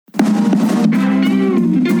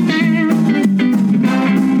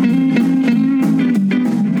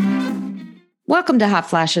Welcome to Hot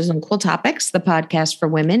Flashes and Cool Topics, the podcast for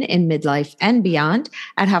women in midlife and beyond.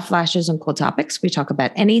 At Hot Flashes and Cool Topics, we talk about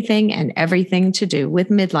anything and everything to do with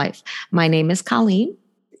midlife. My name is Colleen.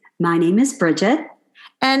 My name is Bridget.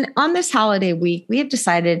 And on this holiday week, we have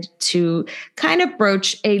decided to kind of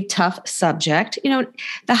broach a tough subject. You know,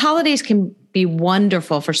 the holidays can be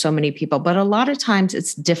wonderful for so many people, but a lot of times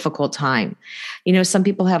it's a difficult time. You know, some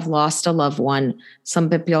people have lost a loved one. Some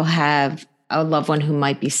people have a loved one who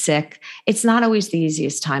might be sick. It's not always the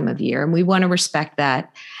easiest time of year, and we want to respect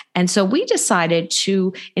that. And so we decided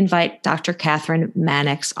to invite Dr. Catherine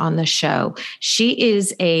Mannix on the show. She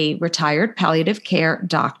is a retired palliative care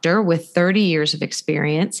doctor with 30 years of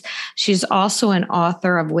experience. She's also an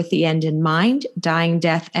author of With the End in Mind, Dying,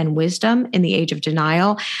 Death, and Wisdom in the Age of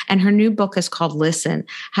Denial. And her new book is called Listen,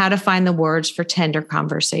 How to Find the Words for Tender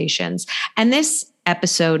Conversations. And this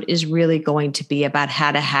episode is really going to be about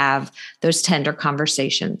how to have those tender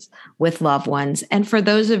conversations with loved ones. And for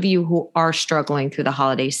those of you who are struggling through the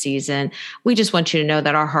holiday season, we just want you to know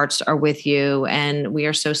that our hearts are with you and we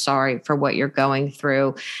are so sorry for what you're going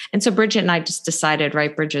through. And so Bridget and I just decided,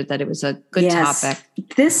 right, Bridget, that it was a good topic.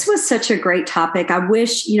 This was such a great topic. I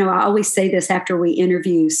wish, I always say this after we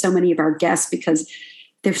interview so many of our guests because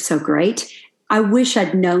they're so great. I wish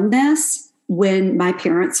I'd known this when my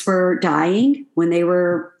parents were dying, when they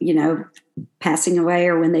were, passing away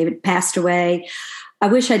or when they had passed away. I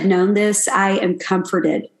wish I'd known this. I am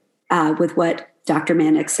comforted with what Dr.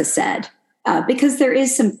 Mannix has said because there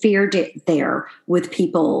is some fear there with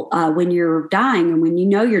people when you're dying and when you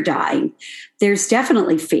know you're dying. There's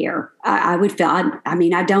definitely fear. I would feel,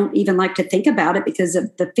 I don't even like to think about it because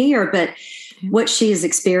of the fear, but what she has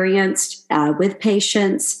experienced with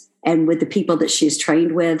patients and with the people that she's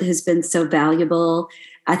trained with has been so valuable,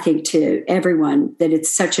 I think, to everyone, that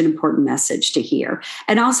it's such an important message to hear.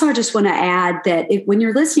 And also, I just want to add that when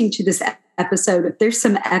you're listening to this episode, if there's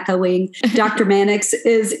some echoing, Dr. Mannix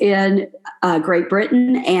is in Great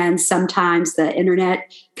Britain, and sometimes the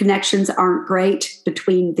internet connections aren't great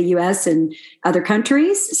between the U.S. and other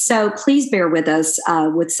countries. So please bear with us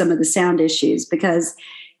with some of the sound issues because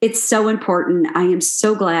it's so important. I am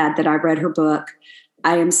so glad that I read her book.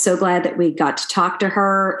 I am so glad that we got to talk to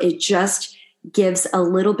her. It just gives a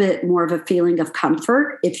little bit more of a feeling of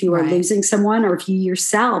comfort if you are losing someone or if you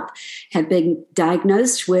yourself have been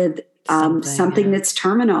diagnosed with something that's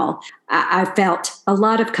terminal. I felt a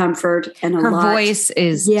lot of comfort and her voice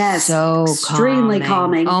is so extremely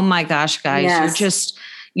calming. Oh my gosh, guys. Yes.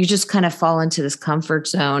 You just kind of fall into this comfort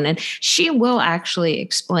zone. And she will actually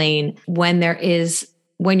explain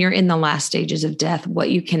when you're in the last stages of death,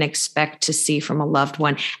 what you can expect to see from a loved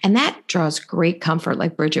one. And that draws great comfort.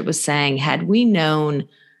 Like Bridget was saying, had we known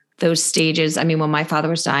those stages, when my father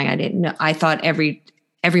was dying, I didn't know, I thought every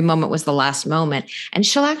moment was the last moment. And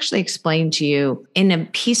she'll actually explain to you in a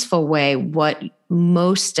peaceful way what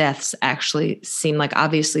most deaths actually seem like.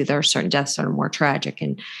 Obviously, there are certain deaths that are more tragic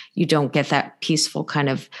and you don't get that peaceful kind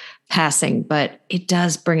of passing, but it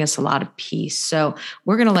does bring us a lot of peace. So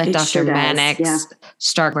we're going to let Dr. Mannix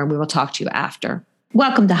start, where we will talk to you after.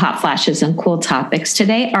 Welcome to Hot Flashes and Cool Topics.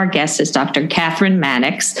 Today, our guest is Dr. Catherine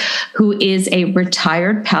Mannix, who is a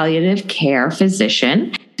retired palliative care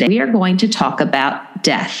physician. We are going to talk about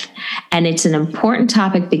death. And it's an important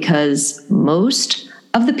topic because most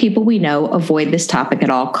of the people we know avoid this topic at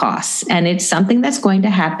all costs. And it's something that's going to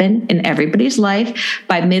happen in everybody's life.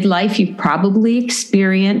 By midlife, you've probably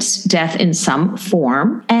experienced death in some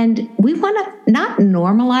form. And we want to not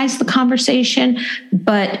normalize the conversation,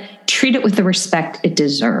 but treat it with the respect it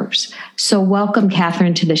deserves. So welcome,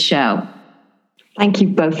 Catherine, to the show. Thank you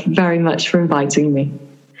both very much for inviting me.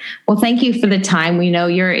 Well, thank you for the time. We know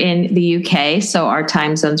you're in the UK, so our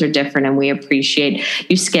time zones are different, and we appreciate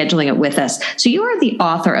you scheduling it with us. So you are the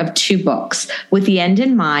author of 2 books, With the End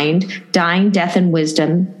in Mind, Dying, Death, and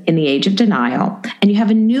Wisdom in the Age of Denial. And you have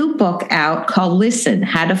a new book out called Listen,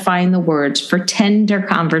 How to Find the Words for Tender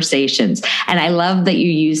Conversations. And I love that you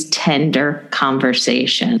use tender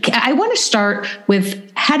conversation. I want to start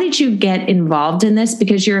with, how did you get involved in this?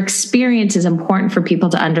 Because your experience is important for people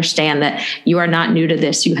to understand that you are not new to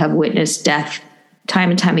this. You have witnessed death time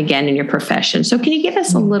and time again in your profession. So can you give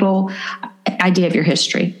us a little idea of your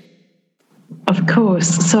history? Of course.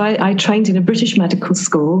 So I trained in a British medical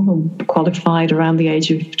school and qualified around the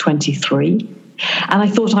age of 23. And I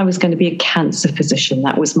thought I was going to be a cancer physician.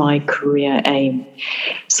 That was my career aim.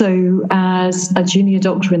 So as a junior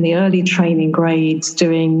doctor in the early training grades,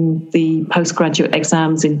 doing the postgraduate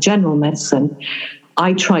exams in general medicine,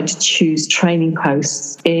 I tried to choose training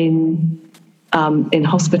posts in in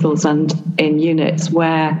hospitals and in units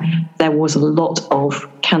where there was a lot of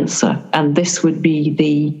cancer. And this would be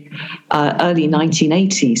the early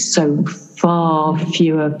 1980s. So far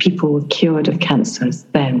fewer people were cured of cancers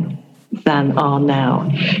then than are now.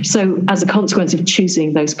 So as a consequence of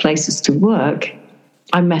choosing those places to work,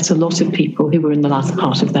 I met a lot of people who were in the last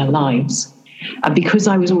part of their lives. And because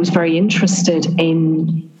I was always very interested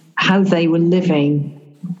in how they were living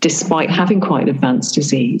despite having quite advanced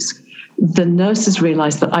disease, the nurses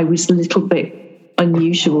realized that I was a little bit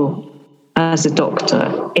unusual as a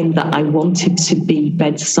doctor in that I wanted to be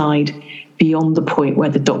bedside beyond the point where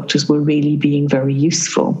the doctors were really being very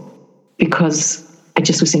useful, because I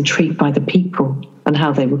just was intrigued by the people and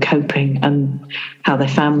how they were coping and how their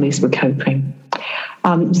families were coping.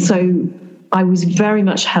 So I was very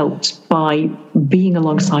much helped by being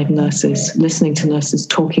alongside nurses, listening to nurses,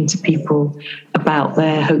 talking to people about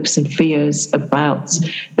their hopes and fears, about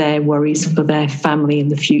their worries for their family in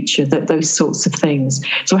the future, those sorts of things.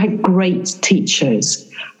 So I had great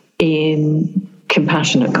teachers in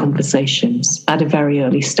compassionate conversations at a very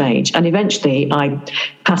early stage. And eventually I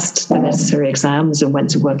passed the necessary exams and went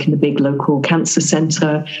to work in the big local cancer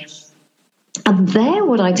centre. And there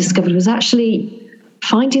what I discovered was actually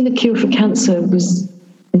finding the cure for cancer was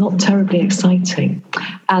not terribly exciting,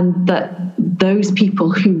 and that those people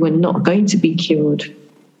who were not going to be cured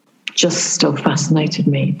just still fascinated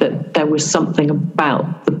me, that there was something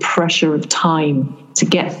about the pressure of time to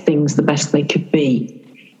get things the best they could be.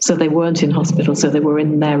 So they weren't in hospital, so they were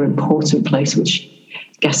in their important place, which,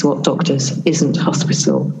 guess what, doctors, isn't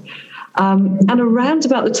hospital. And around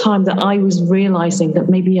about the time that I was realizing that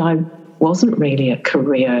maybe I wasn't really a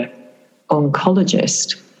career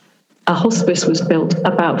oncologist, a hospice was built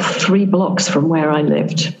about 3 blocks from where I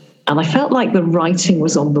lived. And I felt like the writing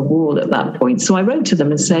was on the wall at that point. So I wrote to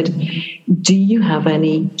them and said, do you have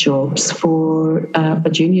any jobs for a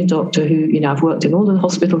junior doctor who, I've worked in all the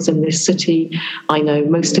hospitals in this city. I know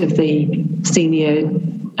most of the senior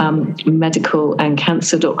medical and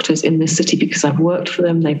cancer doctors in this city because I've worked for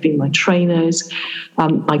them. They've been my trainers.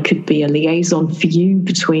 I could be a liaison for you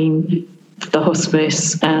between the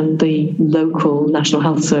hospice and the local National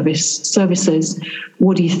Health services.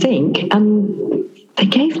 What do you think? And they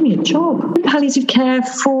gave me a job, palliative care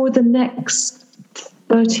for the next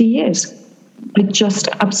 30 years. I just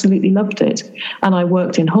absolutely loved it. And I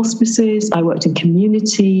worked in hospices, I worked in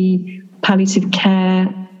community, palliative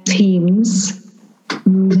care teams. I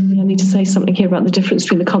need to say something here about the difference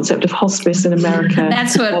between the concept of hospice in America.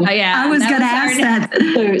 That's what, I was going to ask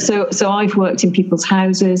that. So I've worked in people's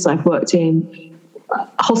houses. I've worked in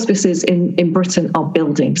hospices in Britain are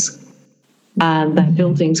buildings. And they're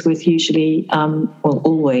buildings with usually,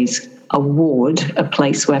 always a ward, a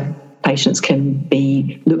place where patients can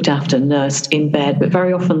be looked after, nursed in bed, but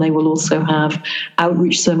very often they will also have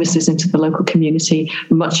outreach services into the local community,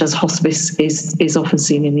 much as hospice is often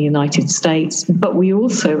seen in the United States. But we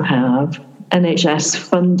also have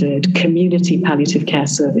NHS-funded community palliative care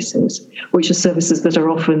services, which are services that are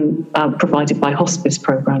often provided by hospice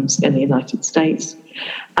programs in the United States.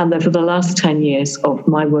 And then for the last 10 years of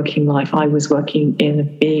my working life, I was working in a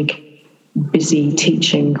big, busy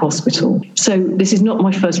teaching hospital. So this is not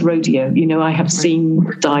my first rodeo. I have seen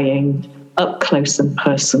dying up close and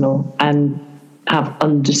personal and have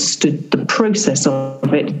understood the process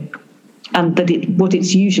of it and what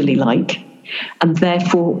it's usually like. And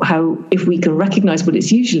therefore, if we can recognize what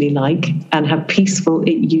it's usually like and how peaceful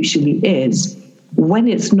it usually is, when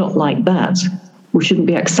it's not like that, we shouldn't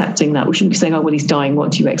be accepting that. We shouldn't be saying, oh, well, he's dying,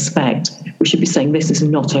 what do you expect? We should be saying this is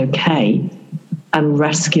not okay and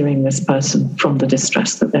rescuing this person from the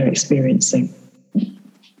distress that they're experiencing.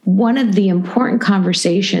 One of the important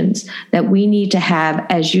conversations that we need to have,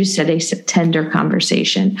 as you said, a tender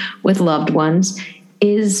conversation with loved ones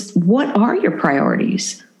is, what are your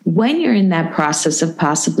priorities? When you're in that process of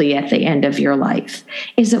possibly at the end of your life,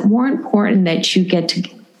 is it more important that you get to,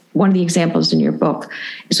 one of the examples in your book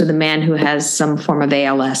is with a man who has some form of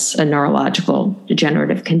ALS, a neurological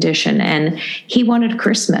degenerative condition, and he wanted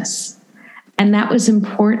Christmas. And that was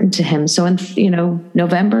important to him. So in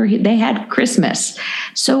November, they had Christmas.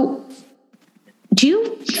 So do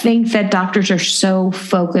you think that doctors are so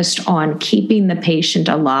focused on keeping the patient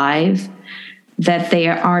alive that they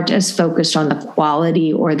aren't as focused on the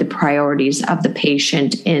quality or the priorities of the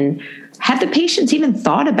patient? Have the patients even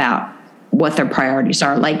thought about what their priorities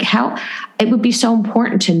are? Like, how it would be so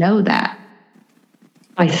important to know that.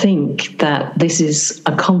 I think that this is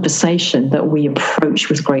a conversation that we approach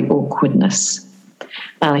with great awkwardness.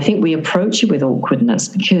 And I think we approach it with awkwardness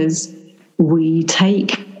because we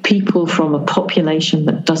take people from a population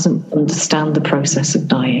that doesn't understand the process of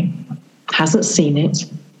dying. hasn't seen it,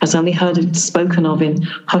 has only heard it spoken of in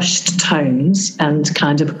hushed tones and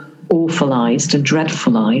kind of awfulized and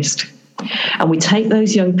dreadfulized. And we take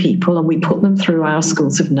those young people and we put them through our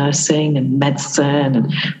schools of nursing and medicine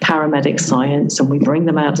and paramedic science, and we bring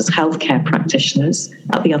them out as healthcare practitioners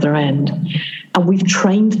at the other end. And we've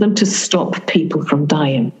trained them to stop people from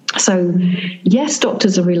dying. So, yes,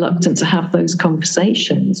 doctors are reluctant to have those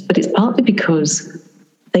conversations, but it's partly because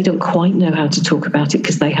they don't quite know how to talk about it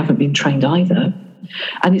because they haven't been trained either.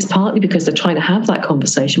 And it's partly because they're trying to have that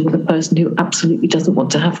conversation with a person who absolutely doesn't want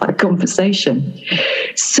to have that conversation.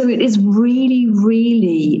 So it is really,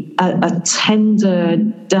 really a tender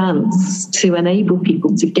dance to enable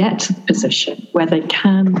people to get to the position where they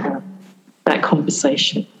can have that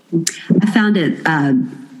conversation. I found it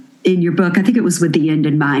in your book, I think it was With the End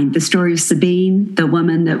in Mind, the story of Sabine, the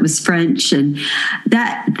woman that was French. And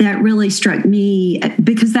that really struck me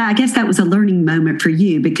because I guess that was a learning moment for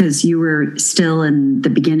you because you were still in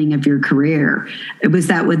the beginning of your career. Was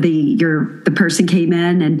that when the person came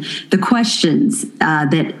in and the questions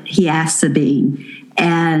that he asked Sabine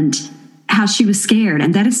and how she was scared?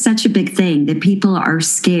 And that is such a big thing, that people are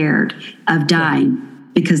scared of dying. Yeah.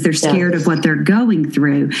 Because they're scared of what they're going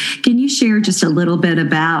through. Can you share just a little bit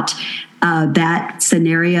about that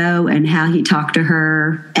scenario and how he talked to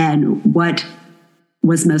her and what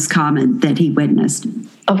was most common that he witnessed?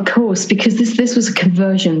 Of course, because this was a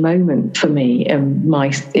conversion moment for me in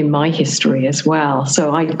my history as well.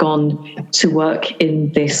 So I'd gone to work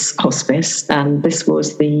in this hospice, and this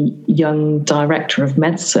was the young director of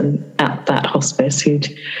medicine at that hospice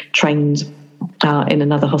who'd trained in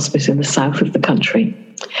another hospice in the south of the country.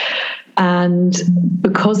 And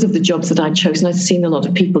because of the jobs that I'd chosen, I'd seen a lot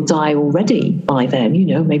of people die already by then,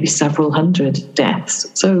 maybe several hundred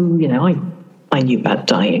deaths. So, I knew about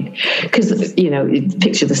dying because,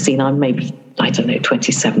 picture the scene, I'm maybe,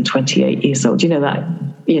 27, 28 years old.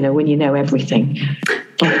 When you know everything,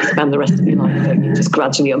 you spend the rest of your life, don't you, just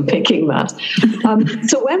gradually unpicking that.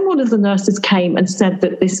 So when one of the nurses came and said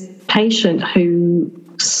that this patient who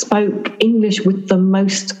spoke English with the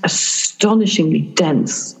most astonishingly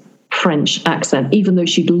dense French accent, even though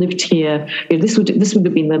she'd lived here, this would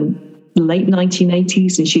have been the late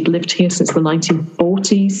 1980s, and she'd lived here since the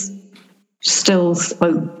 1940s, still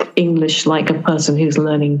spoke English like a person who's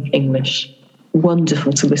learning English.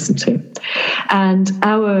 Wonderful to listen to. And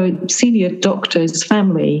our senior doctor's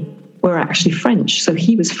family were actually French, so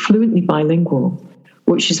he was fluently bilingual,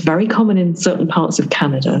 which is very common in certain parts of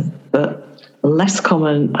Canada, but less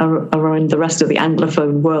common around the rest of the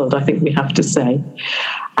Anglophone world, I think we have to say.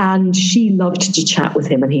 And she loved to chat with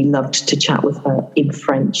him, and he loved to chat with her in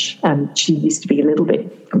French. And she used to be a little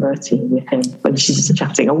bit flirty with him when she was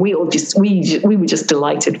chatting, and we were just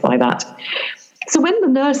delighted by that. So when the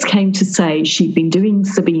nurse came to say she'd been doing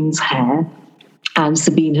Sabine's hair, and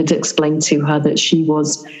Sabine had explained to her that she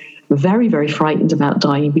was very, very frightened about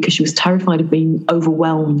dying because she was terrified of being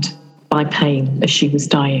overwhelmed by pain as she was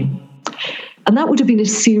dying. And that would have been a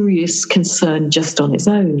serious concern just on its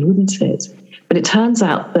own, wouldn't it? But it turns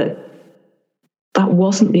out that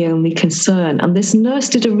wasn't the only concern. And this nurse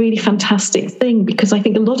did a really fantastic thing, because I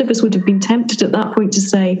think a lot of us would have been tempted at that point to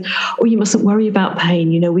say, oh, you mustn't worry about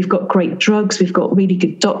pain. We've got great drugs. We've got really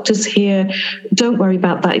good doctors here. Don't worry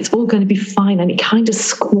about that. It's all going to be fine. And it kind of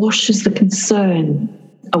squashes the concern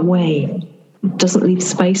away. It doesn't leave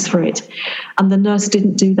space for it. And the nurse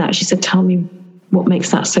didn't do that. She said, tell me, what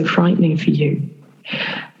makes that so frightening for you?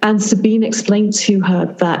 And Sabine explained to her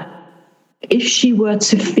that if she were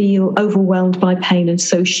to feel overwhelmed by pain and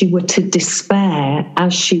so she were to despair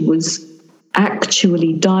as she was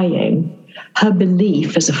actually dying, her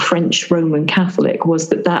belief as a French Roman Catholic was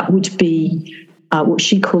that would be what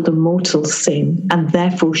she called a mortal sin, and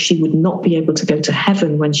therefore she would not be able to go to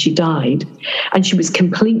heaven when she died. And she was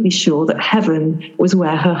completely sure that heaven was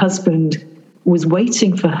where her husband was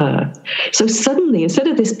waiting for her. So suddenly, instead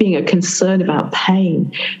of this being a concern about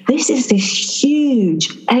pain, this is this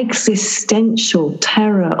huge existential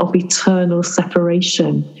terror of eternal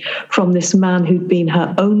separation from this man who'd been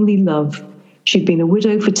her only love. She'd been a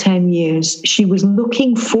widow for 10 years. She was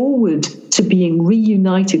looking forward to being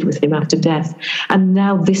reunited with him after death. And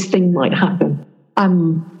now this thing might happen.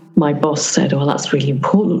 My boss said, oh, that's really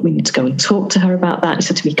important. We need to go and talk to her about that. He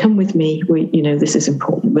said to me, come with me. This is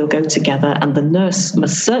important. We'll go together. And the nurse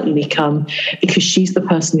must certainly come, because she's the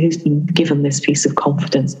person who's been given this piece of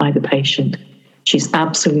confidence by the patient. She's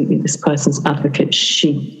absolutely this person's advocate.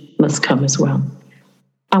 She must come as well.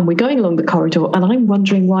 And we're going along the corridor, and I'm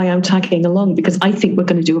wondering why I'm tagging along, because I think we're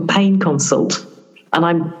going to do a pain consult. And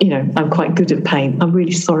I'm quite good at pain. I'm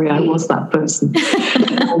really sorry I was that person.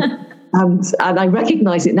 And I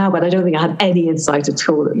recognize it now, but I don't think I had any insight at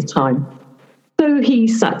all at the time. So he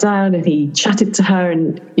sat down and he chatted to her,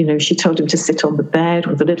 and, she told him to sit on the bed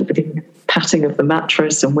with a little bit of patting of the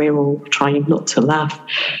mattress, and we're all trying not to laugh.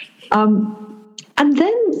 And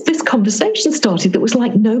then this conversation started that was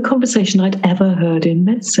like no conversation I'd ever heard in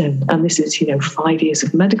medicine. And this is, 5 years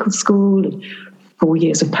of medical school and 4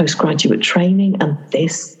 years of postgraduate training, and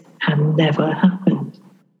this had never happened.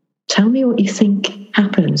 Tell me what you think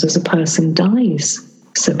happens as a person dies,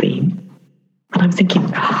 Sabine. And I'm thinking,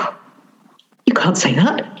 you can't say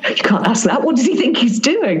that. You can't ask that. What does he think he's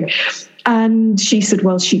doing? And she said,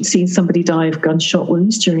 well, she'd seen somebody die of gunshot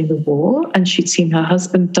wounds during the war, and she'd seen her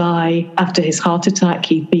husband die after his heart attack.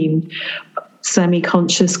 He'd been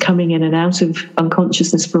semi-conscious, coming in and out of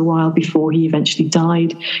unconsciousness for a while before he eventually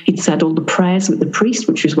died. He'd said all the prayers with the priest,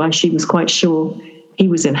 which was why she was quite sure he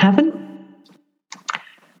was in heaven.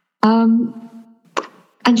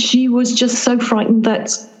 And she was just so frightened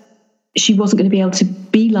that she wasn't going to be able to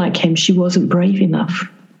be like him. She wasn't brave enough.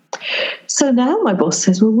 So now my boss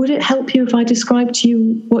says, well, would it help you if I describe to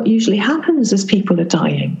you what usually happens as people are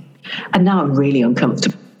dying? And now I'm really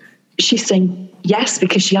uncomfortable. She's saying yes,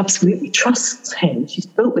 because she absolutely trusts him. She's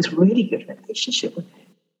built this really good relationship with him.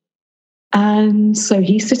 And so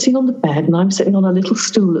he's sitting on the bed and I'm sitting on a little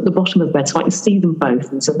stool at the bottom of the bed so I can see them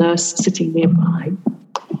both. There's a nurse sitting nearby.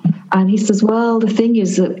 And he says, well, the thing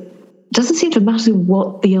is that it doesn't seem to matter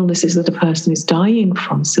what the illness is that a person is dying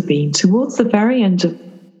from, Sabine. Towards the very end of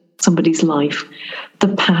somebody's life,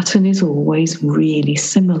 the pattern is always really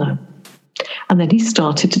similar. And then he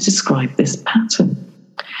started to describe this pattern.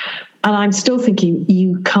 And I'm still thinking,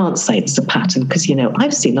 you can't say it's a pattern because,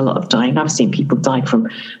 I've seen a lot of dying. I've seen people die from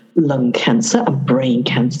lung cancer and brain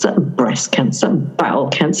cancer and breast cancer and bowel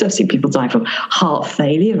cancer. I've seen people die from heart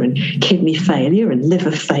failure and kidney failure and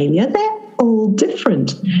liver failure. They're all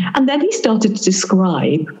different. And then he started to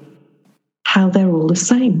describe how they're all the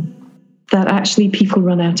same, that actually people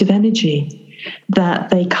run out of energy, that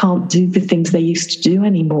they can't do the things they used to do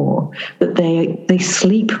anymore, that they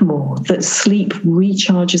sleep more, that sleep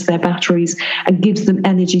recharges their batteries and gives them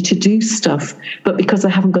energy to do stuff. But because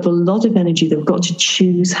they haven't got a lot of energy, they've got to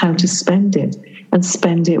choose how to spend it and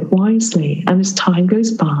spend it wisely. And as time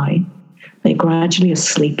goes by, they gradually are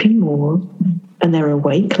sleeping more and they're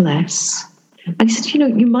awake less. And he said,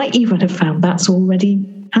 you might even have found that's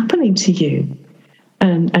already happening to you.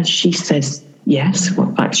 And she says, yes. Well,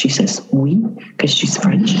 in fact, she says oui, because she's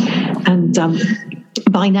French. And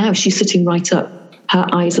by now, she's sitting right up. Her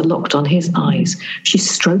eyes are locked on his eyes. She's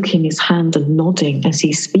stroking his hand and nodding as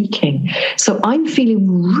he's speaking. So I'm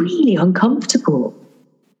feeling really uncomfortable.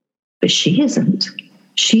 But she isn't.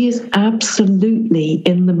 She is absolutely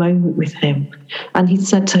in the moment with him. And he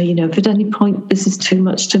said to her, if at any point this is too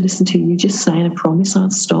much to listen to, you just say, and I promise I'll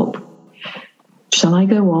stop. Shall I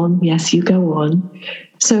go on? Yes, you go on.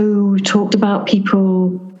 So we talked about people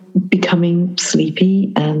becoming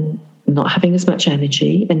sleepy and not having as much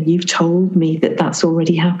energy. And you've told me that that's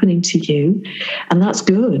already happening to you. And that's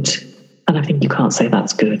good. And I think you can't say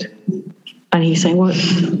that's good. And he's saying, well,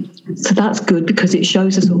 so that's good because it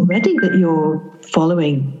shows us already that you're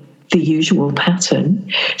following the usual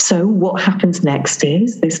pattern. So what happens next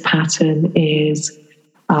is this pattern is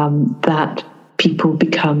that people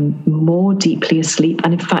become more deeply asleep,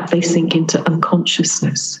 and in fact they sink into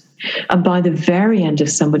unconsciousness. And by the very end of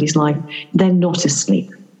somebody's life, they're not asleep.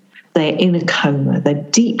 They're in a coma. They're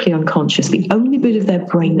deeply unconscious. The only bit of their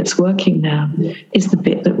brain that's working now is the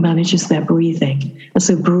bit that manages their breathing. And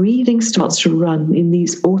so breathing starts to run in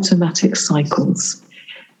these automatic cycles.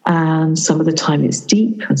 And some of the time it's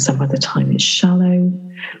deep and some of the time it's shallow.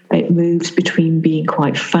 It moves between being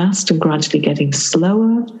quite fast and gradually getting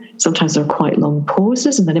slower. Sometimes there are quite long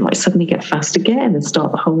pauses, and then it might suddenly get fast again and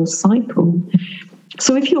start the whole cycle.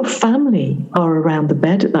 So if your family are around the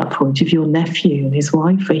bed at that point, if your nephew and his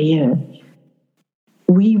wife are here,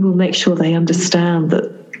 we will make sure they understand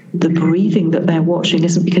that the breathing that they're watching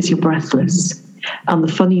isn't because you're breathless. And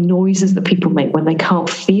the funny noises that people make when they can't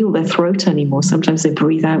feel their throat anymore, sometimes they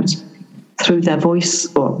breathe out through their voice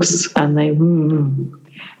box and they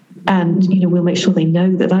And, we'll make sure they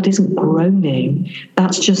know that that isn't groaning.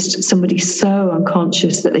 That's just somebody so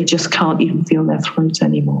unconscious that they just can't even feel their throat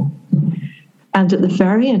anymore. And at the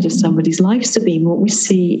very end of somebody's life, Sabine, what we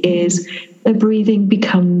see is their breathing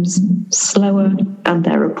becomes slower and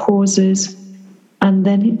there are pauses. And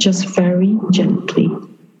then it just very gently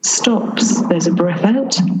stops. There's a breath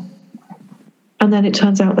out. And then it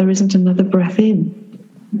turns out there isn't another breath in.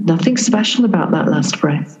 Nothing special about that last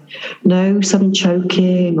breath. No sudden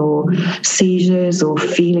choking or seizures or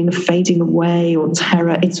feeling of fading away or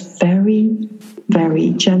terror. It's very,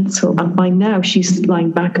 very gentle. And by now, she's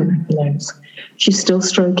lying back on her pillows. She's still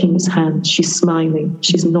stroking his hand. She's smiling.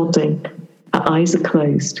 She's nodding. Her eyes are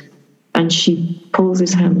closed. And she pulls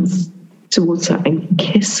his hands towards her and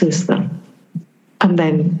kisses them. And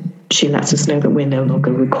then she lets us know that we're no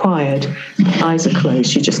longer required. Her eyes are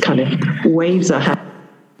closed. She just kind of waves her hand.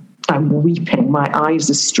 I'm weeping. My eyes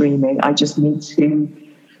are streaming. I just need to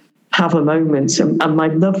have a moment. And my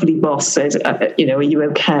lovely boss says, are you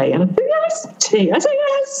okay? And I say, yes, tea. I say,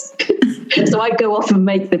 yes. So I go off and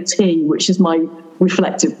make the tea, which is my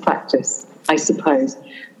reflective practice, I suppose.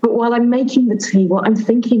 But while I'm making the tea, what I'm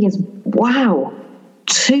thinking is, wow,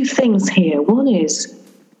 two things here. One is,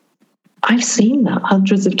 I've seen that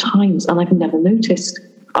hundreds of times and I've never noticed.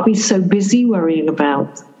 I'll be so busy worrying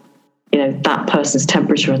about, that person's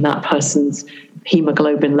temperature and that person's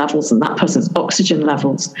hemoglobin levels and that person's oxygen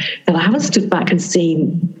levels, that I haven't stood back and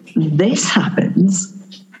seen this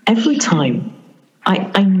happens every time.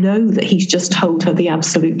 I know that he's just told her the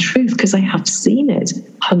absolute truth because I have seen it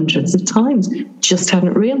hundreds of times, just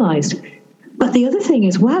haven't realized. But the other thing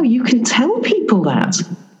is, wow, you can tell people that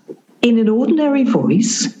in an ordinary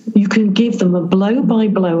voice. You can give them a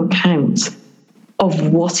blow-by-blow account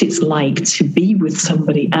of what it's like to be with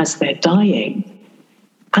somebody as they're dying.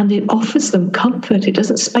 And it offers them comfort. It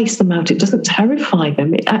doesn't space them out. It doesn't terrify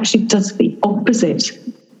them. It actually does the opposite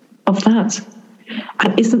of that.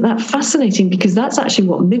 And isn't that fascinating? Because that's actually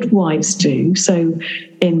what midwives do. So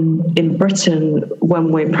in Britain,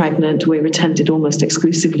 when we're pregnant, we're attended almost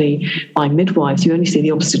exclusively by midwives. You only see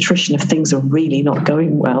the obstetrician if things are really not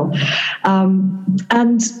going well.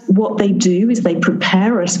 And what they do is they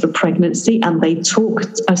prepare us for pregnancy and they talk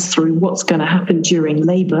us through what's going to happen during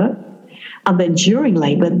labour. And then during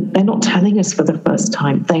labour, they're not telling us for the first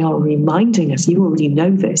time. They are reminding us, you already know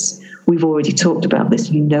this. We've already talked about this.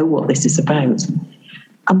 You know what this is about.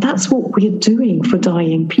 And that's what we're doing for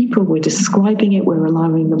dying people. We're describing it. We're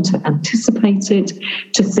allowing them to anticipate it,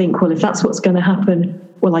 to think, well, if that's what's going to happen,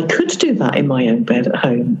 well, I could do that in my own bed at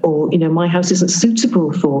home. Or, my house isn't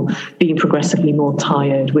suitable for being progressively more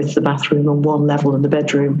tired with the bathroom on one level and the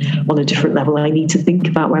bedroom on a different level. I need to think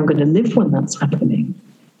about where I'm going to live when that's happening.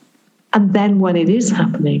 And then when it is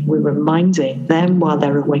happening, we're reminding them, while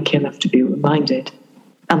they're awake enough to be reminded,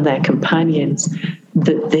 and their companions,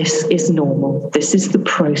 that this is normal, this is the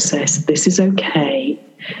process, this is okay.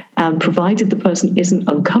 And provided the person isn't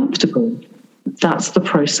uncomfortable, that's the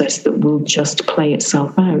process that will just play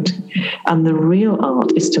itself out. And the real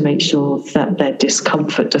art is to make sure that their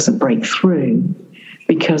discomfort doesn't break through,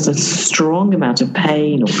 because a strong amount of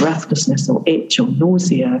pain or breathlessness or itch or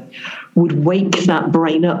nausea would wake that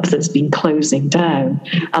brain up that's been closing down,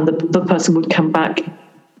 and the person would come back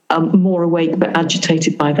more awake but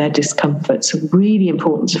agitated by their discomfort. So really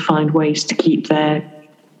important to find ways to keep their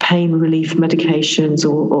pain relief medications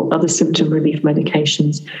or other symptom relief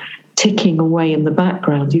medications ticking away in the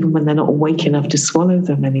background, even when they're not awake enough to swallow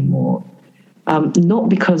them anymore. Not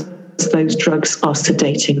because those drugs are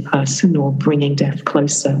sedating a person or bringing death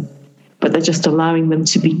closer, but they're just allowing them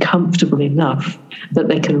to be comfortable enough that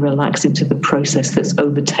they can relax into the process that's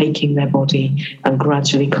overtaking their body and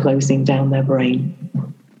gradually closing down their brain.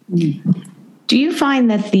 Do you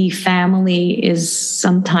find that the family is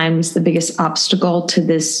sometimes the biggest obstacle to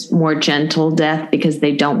this more gentle death because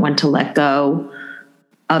they don't want to let go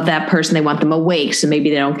of that person? They want them awake, so maybe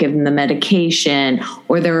they don't give them the medication,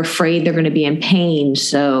 or they're afraid they're going to be in pain,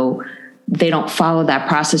 so they don't follow that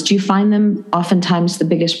process. Do you find them oftentimes the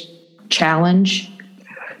biggest challenge?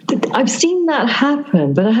 I've seen that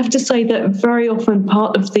happen, but I have to say that very often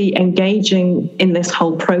part of the engaging in this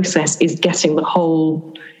whole process is getting the whole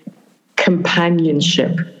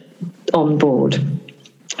companionship on board.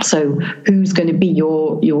 So who's going to be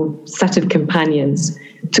your set of companions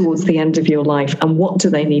towards the end of your life, and what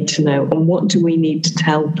do they need to know, and what do we need to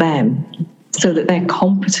tell them so that they're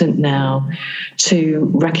competent now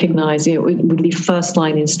to recognize, we leave first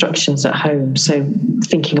line instructions at home. So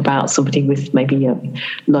thinking about somebody with maybe a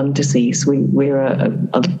lung disease, we were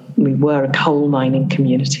a coal mining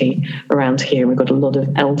community around here. We've got a lot of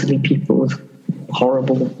elderly people with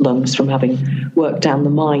horrible lungs from having worked down the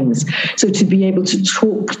mines. So to be able to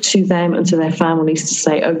talk to them and to their families to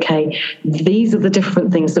say, okay, these are the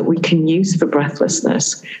different things that we can use for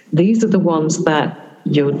breathlessness. These are the ones that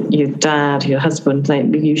your dad, your husband,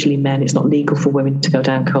 usually men, it's not legal for women to go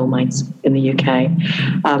down coal mines in the UK.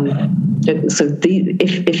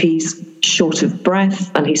 If he's short of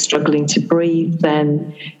breath and he's struggling to breathe,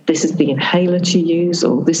 then this is the inhaler to use,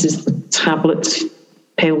 or this is the tablet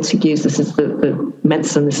pill to use, this is the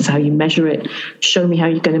medicine, this is how you measure it. Show me how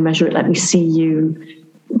you're going to measure it. Let me see you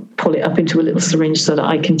put pull it up into a little syringe so that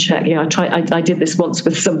I can check. I did this once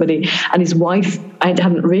with somebody, and his wife, I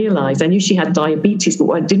hadn't realized. I knew she had diabetes, but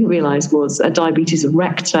what I didn't realize was diabetes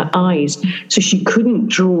wrecked her eyes. So she couldn't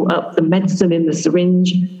draw up the medicine in the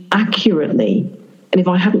syringe accurately. And if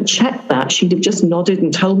I hadn't checked that, she'd have just nodded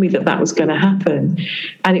and told me that was going to happen.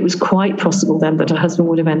 And it was quite possible then that her husband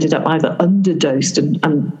would have ended up either underdosed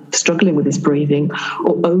and struggling with his breathing,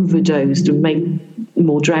 or overdosed and made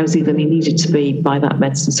more drowsy than he needed to be by that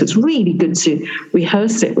medicine. So it's really good to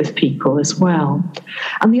rehearse it with people as well.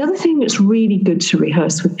 And the other thing that's really good to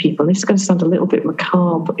rehearse with people, and this is going to sound a little bit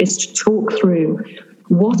macabre, is to talk through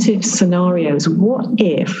what if scenarios. What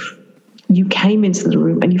if you came into the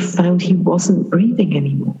room and you found he wasn't breathing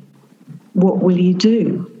anymore? What will you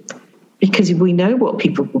do? Because we know what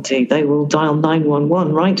people will do. They will dial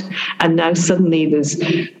 911, right? And now suddenly there's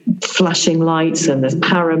flashing lights and there's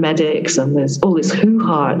paramedics and there's all this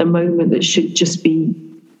hoo-ha at a moment that should just be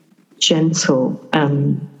gentle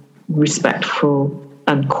and respectful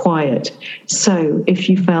and quiet. So if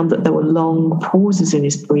you found that there were long pauses in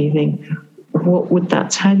his breathing, what would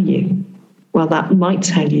that tell you? Well, that might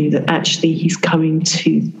tell you that actually he's coming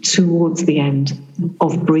towards the end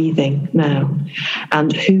of breathing now.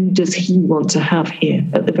 And who does he want to have here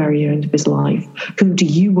at the very end of his life? Who do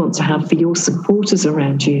you want to have for your supporters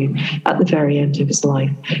around you at the very end of his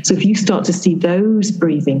life? So if you start to see those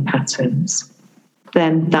breathing patterns,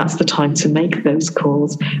 then that's the time to make those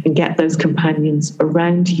calls and get those companions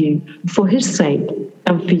around you for his sake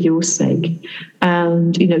and for your sake.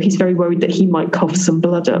 And, he's very worried that he might cough some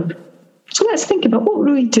blood up. So let's think about, what would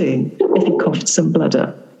we do if he coughed some blood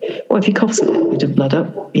up? Well, if he coughs a little bit of blood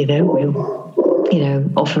up, we'll,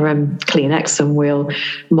 offer him Kleenex and we'll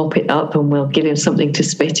mop it up and we'll give him something to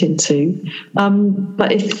spit into.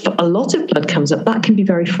 But if a lot of blood comes up, that can be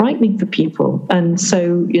very frightening for people. And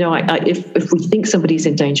so, if we think somebody's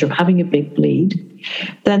in danger of having a big bleed,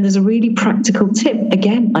 then there's a really practical tip.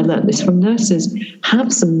 Again, I learned this from nurses.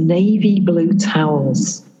 Have some navy blue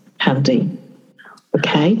towels handy.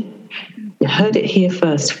 Okay? You heard it here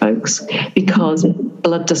first, folks, because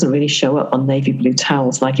blood doesn't really show up on navy blue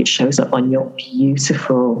towels like it shows up on your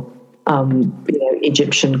beautiful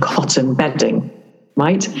Egyptian cotton bedding,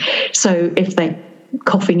 right? So if they're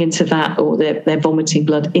coughing into that or they're vomiting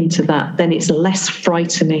blood into that, then it's less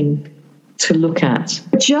frightening to look at.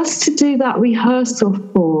 Just to do that rehearsal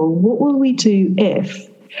for what will we do if,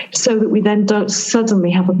 so that we then don't suddenly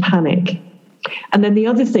have a panic. And then the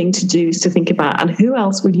other thing to do is to think about, and who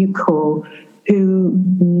else would you call who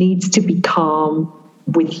needs to be calm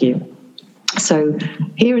with you? So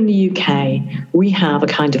here in the UK, we have a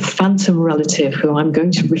kind of phantom relative who I'm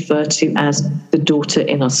going to refer to as the daughter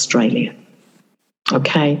in Australia.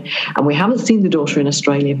 Okay, and we haven't seen the daughter in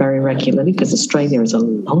Australia very regularly because Australia is a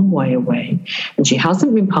long way away, and she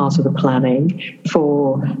hasn't been part of the planning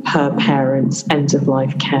for her parents'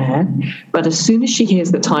 end-of-life care. But as soon as she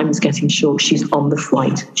hears that time is getting short, she's on the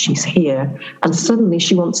flight. She's here, and suddenly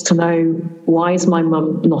she wants to know, why is my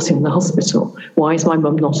mum not in the hospital? Why is my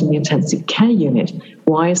mum not in the intensive care unit?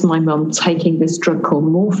 Why is my mum taking this drug called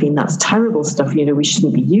morphine? That's terrible stuff. We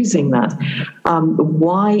shouldn't be using that.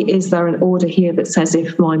 Why is there an order here that says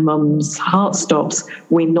if my mum's heart stops,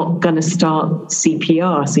 we're not going to start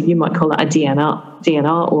CPR? So you might call that a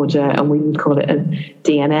DNR order, and we would call it a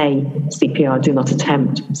DNA CPR, do not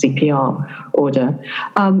attempt CPR order.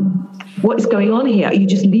 What is going on here? Are you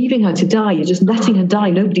just leaving her to die? You're just letting her die.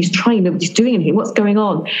 Nobody's trying, nobody's doing anything. What's going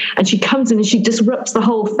on? And she comes in and she disrupts the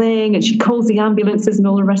whole thing, and she calls the ambulances and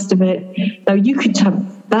all the rest of it. Now, you could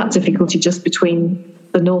have that difficulty just between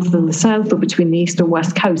the north and the south, or between the east and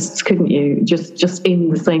west coasts, couldn't you? Just in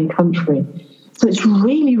the same country. So it's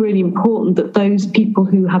really, really important that those people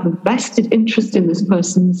who have a vested interest in this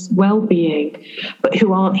person's well-being, but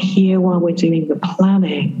who aren't here while we're doing the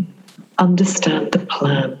planning, understand the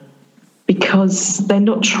plan. Because they're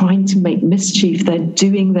not trying to make mischief, they're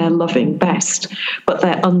doing their loving best, but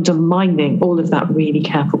they're undermining all of that really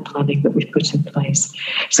careful planning that we've put in place.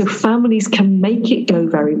 So families can make it go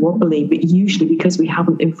very wobbly, but usually because we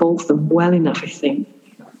haven't involved them well enough, I think,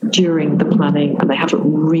 during the planning, and they haven't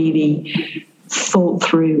really thought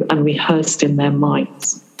through and rehearsed in their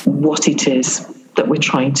minds what it is that we're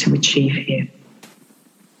trying to achieve here.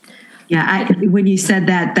 Yeah, when you said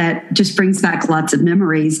that just brings back lots of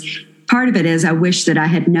memories. Part of it is I wish that I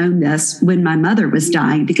had known this when my mother was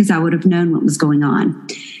dying, because I would have known what was going on.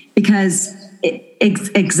 Because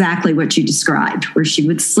exactly what you described, where she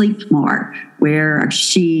would sleep more, where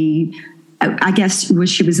she, I guess, when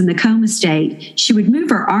she was in the coma state, she would move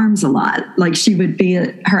her arms a lot. Like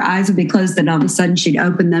her eyes would be closed, then all of a sudden she'd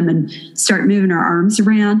open them and start moving her arms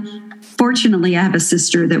around. fortunately, I have a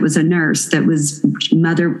sister that was a nurse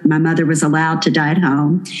my mother was allowed to die at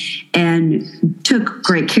home and took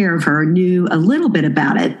great care of her, knew a little bit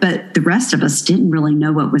about it, but the rest of us didn't really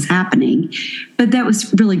know what was happening. But that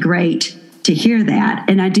was really great to hear that.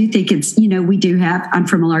 And I do think it's, I'm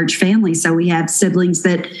from a large family, so we have siblings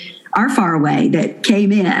that are far away that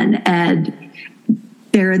came in and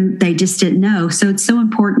they just didn't know. So it's so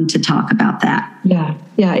important to talk about that.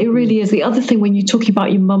 Yeah, it really is. The other thing, when you're talking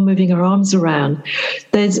about your mum moving her arms around,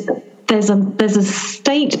 there's a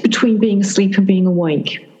state between being asleep and being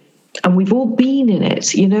awake. And we've all been in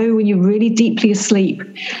it, when you're really deeply asleep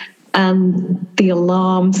and the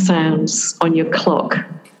alarm sounds on your clock.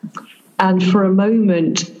 And for a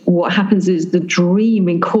moment, what happens is the dream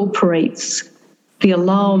incorporates the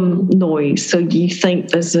alarm noise. So you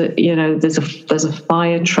think there's a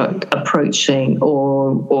fire truck approaching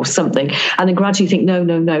or something, and then gradually you think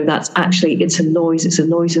no, that's actually it's a noise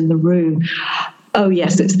in the room. Oh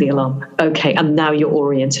yes, it's the alarm. Okay, and now you're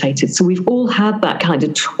orientated. So we've all had that kind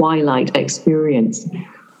of twilight experience.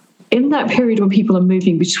 In that period when people are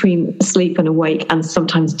moving between asleep and awake and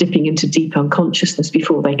sometimes dipping into deep unconsciousness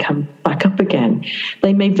before they come back up again,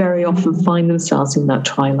 they may very often find themselves in that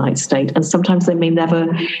twilight state, and sometimes they may never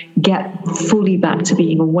get fully back to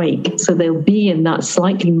being awake. So they'll be in that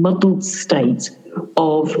slightly muddled state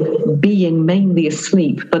of being mainly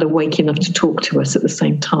asleep but awake enough to talk to us at the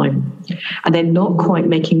same time. And they're not quite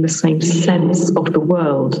making the same sense of the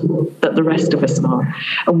world that the rest of us are.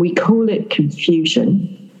 And we call it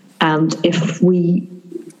confusion. And if we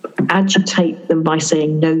agitate them by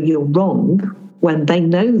saying, no, you're wrong, when they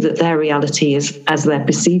know that their reality is as they're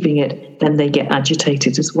perceiving it, then they get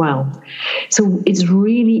agitated as well. So it's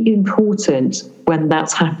really important when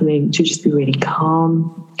that's happening to just be really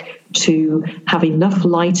calm, to have enough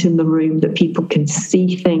light in the room that people can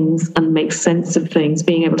see things and make sense of things,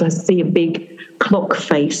 being able to see a big clock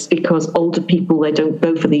face, because older people, they don't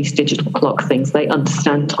go for these digital clock things. They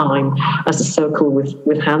understand time as a circle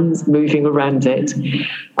with hands moving around it.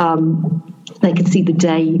 They can see the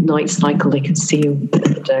day-night cycle. They can see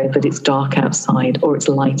that it's dark outside or it's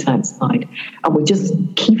light outside. And we're just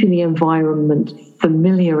keeping the environment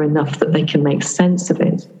familiar enough that they can make sense of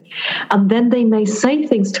it. And then they may say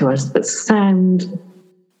things to us that sound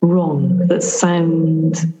wrong, that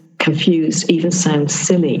sound confused, even sound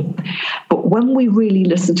silly. But when we really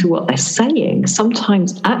listen to what they're saying,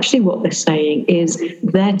 sometimes actually what they're saying is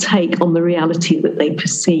their take on the reality that they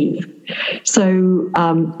perceive. So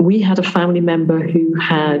we had a family member who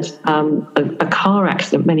had a car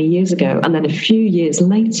accident many years ago, and then a few years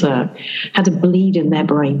later had a bleed in their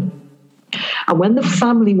brain. And when the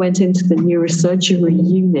family went into the neurosurgery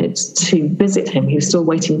unit to visit him, he was still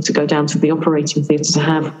waiting to go down to the operating theatre to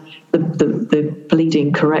have the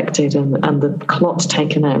bleeding corrected and the clot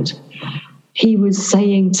taken out. He was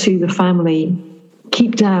saying to the family,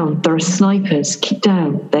 keep down, there are snipers, keep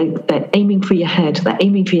down, they're aiming for your head,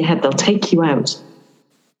 they'll take you out.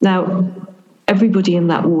 Now, everybody in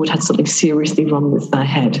that ward had something seriously wrong with their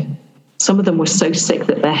head. Some of them were so sick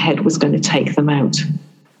that their head was going to take them out.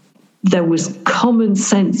 There was common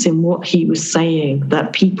sense in what he was saying,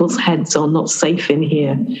 that people's heads are not safe in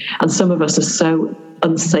here. And some of us are so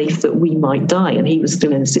unsafe that we might die. And he was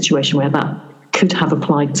still in a situation where that could have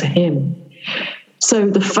applied to him. So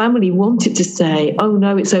the family wanted to say, oh,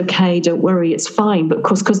 no, it's okay, don't worry, it's fine. But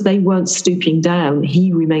because they weren't stooping down,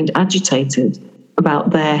 he remained agitated about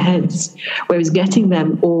their heads. Whereas getting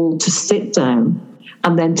them all to sit down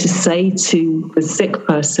and then to say to the sick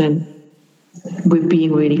person, we're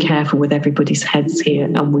being really careful with everybody's heads here,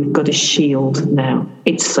 and we've got a shield now.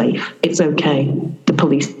 It's safe. It's okay. The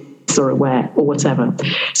police are aware, or whatever.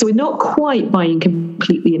 So we're not quite buying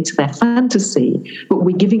completely into their fantasy, but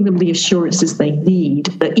we're giving them the assurances they need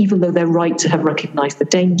that even though they're right to have recognized the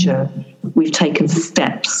danger, we've taken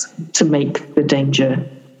steps to make the danger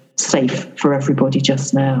safe for everybody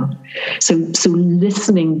just now. So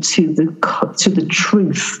listening to the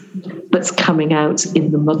truth that's coming out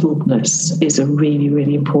in the muddledness is a really,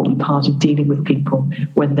 really important part of dealing with people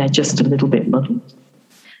when they're just a little bit muddled.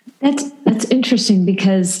 That's interesting,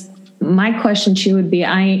 because my question to you would be,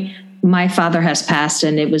 my father has passed,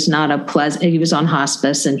 and it was not a pleasant, he was on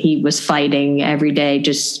hospice and he was fighting every day.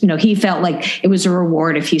 Just, he felt like it was a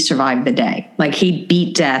reward if he survived the day. Like he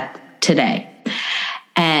beat death today.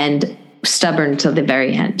 And stubborn till the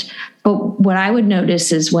very end. But what I would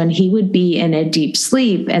notice is when he would be in a deep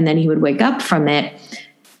sleep and then he would wake up from it,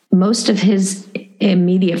 most of his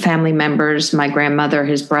immediate family members, my grandmother,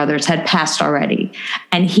 his brothers, had passed already.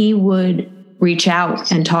 And he would reach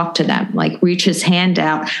out and talk to them, like reach his hand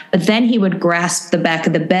out. But then he would grasp the back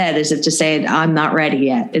of the bed as if to say, I'm not ready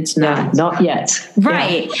yet. It's not. Not yet.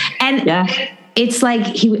 Right. Yeah. And it's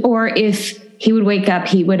like if he would wake up,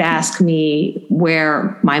 he would ask me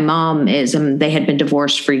where my mom is. And they had been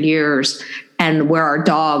divorced for years. And where our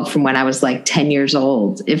dog from when I was like 10 years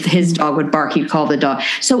old, if his dog would bark, he'd call the dog.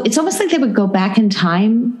 So it's almost like they would go back in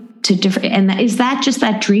time to different. And is that just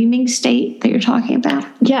that dreaming state that you're talking about?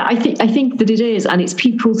 Yeah, I think that it is. And it's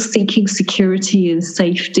people seeking security and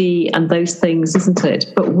safety and those things, isn't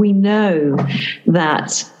it? But we know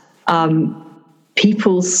that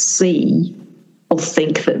people see or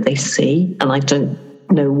think that they see, and I don't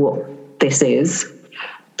know what this is,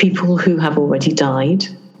 people who have already died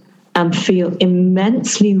and feel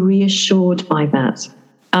immensely reassured by that.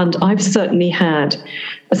 And I've certainly had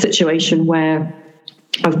a situation where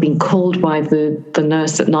I've been called by the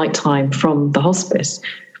nurse at nighttime from the hospice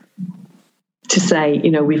to say,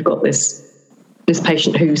 we've got this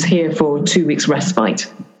patient who's here for 2 weeks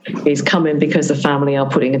respite. He's coming because the family are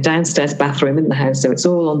putting a downstairs bathroom in the house, so it's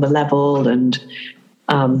all on the level, and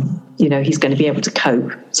he's going to be able to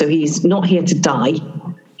cope. So he's not here to die.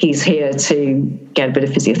 He's here to get a bit of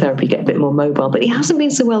physiotherapy, get a bit more mobile, but he hasn't been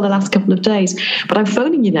so well the last couple of days. But I'm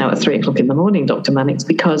phoning you now at 3:00 in the morning, Dr. Mannix,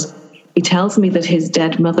 because he tells me that his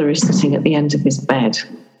dead mother is sitting at the end of his bed.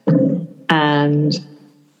 And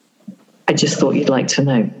I just thought you'd like to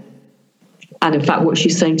know. And in fact, what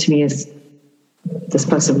she's saying to me is, this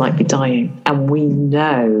person might be dying. And we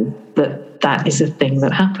know that is a thing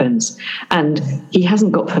that happens. And he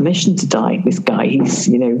hasn't got permission to die, this guy.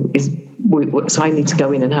 So I need to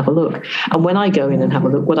go in and have a look. And when I go in and have a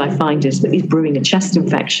look, what I find is that he's brewing a chest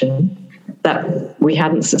infection that we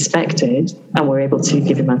hadn't suspected, and we're able to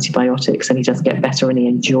give him antibiotics, and he does get better and he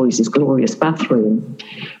enjoys his glorious bathroom.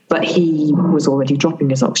 But he was already dropping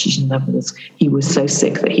his oxygen levels. He was so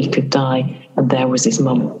sick that he could die, and there was his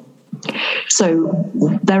mum. So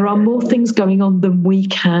there are more things going on than we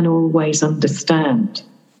can always understand.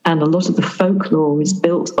 And a lot of the folklore is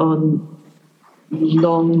built on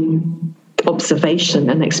long observation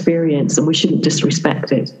and experience, and we shouldn't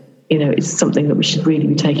disrespect it. It's something that we should really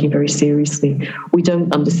be taking very seriously. We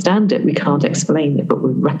don't understand it, we can't explain it, but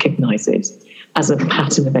we recognize it as a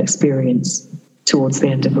pattern of experience towards the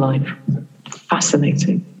end of life.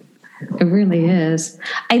 Fascinating. It really is.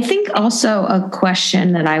 I think also a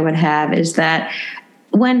question that I would have is that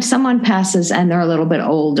when someone passes and they're a little bit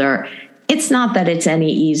older, it's not that it's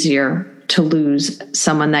any easier to lose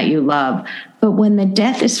someone that you love, but when the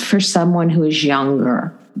death is for someone who is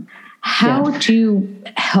younger, how do you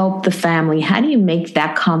help the family? How do you make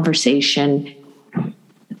that conversation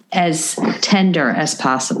as tender as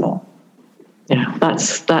possible? Yeah,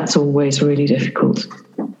 that's always really difficult.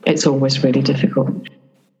 It's always really difficult.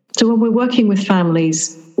 So when we're working with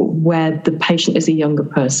families where the patient is a younger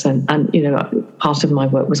person, and part of my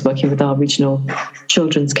work was working with our regional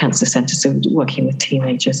children's cancer centre, so working with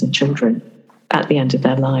teenagers and children at the end of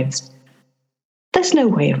their lives, there's no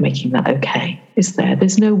way of making that okay, is there?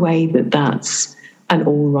 There's no way that that's an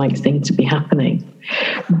all right thing to be happening.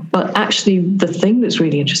 But actually, the thing that's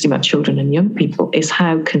really interesting about children and young people is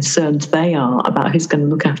how concerned they are about who's going to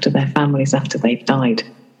look after their families after they've died.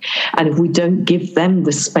 And if we don't give them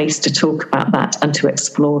the space to talk about that and to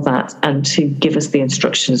explore that and to give us the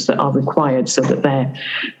instructions that are required so that their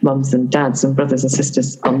mums and dads and brothers and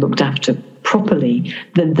sisters are looked after properly,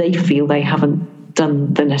 then they feel they haven't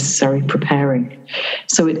done the necessary preparing.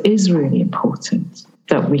 So it is really important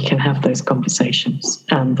that we can have those conversations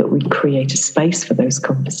and that we create a space for those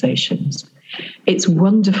conversations. It's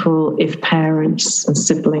wonderful if parents and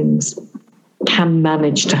siblings can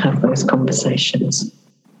manage to have those conversations.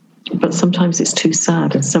 But sometimes it's too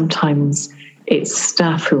sad, and sometimes it's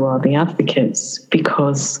staff who are the advocates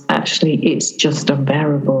because actually it's just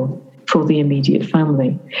unbearable for the immediate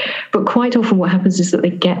family. But quite often what happens is that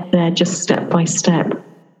they get there just step by step.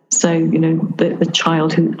 So, the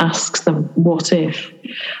child who asks them, what if?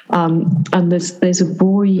 And there's a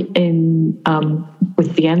boy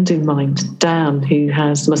with the end in mind, Dan, who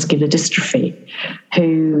has muscular dystrophy,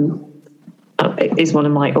 who is one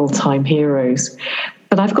of my all-time heroes.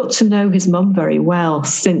 But I've got to know his mum very well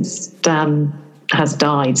since Dan has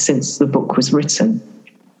died, since the book was written.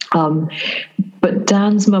 But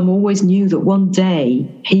Dan's mum always knew that one day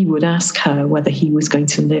he would ask her whether he was going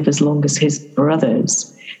to live as long as his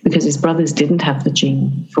brothers, because his brothers didn't have the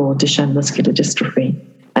gene for Duchenne muscular dystrophy,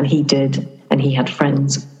 and he did, and he had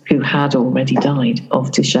friends who had already died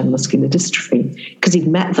of Duchenne muscular dystrophy because he'd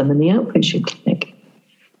met them in the outpatient clinic.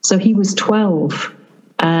 So he was 12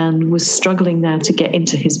 and was struggling now to get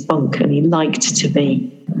into his bunk, and he liked to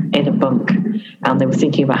be in a bunk, and they were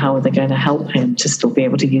thinking about how are they going to help him to still be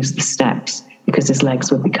able to use the steps because his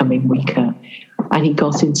legs were becoming weaker. And he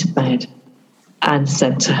got into bed and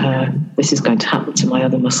said to her, "This is going to happen to my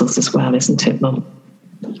other muscles as well, isn't it, Mum?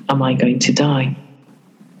 Am I going to die?"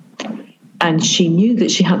 And she knew that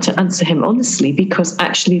she had to answer him honestly, because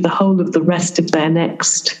actually the whole of the rest of their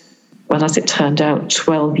next, well, as it turned out,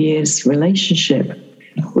 12 years relationship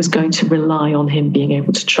was going to rely on him being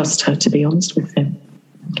able to trust her to be honest with him.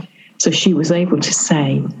 So she was able to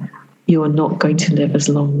say, "You are not going to live as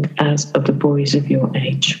long as other boys of your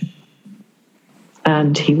age."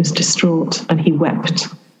 And he was distraught, and he wept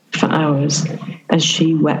for hours, and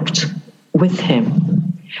she wept with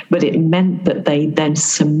him. But it meant that they then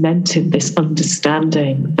cemented this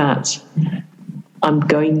understanding that I'm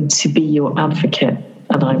going to be your advocate,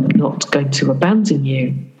 and I'm not going to abandon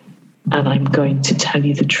you, and I'm going to tell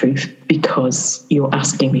you the truth because you're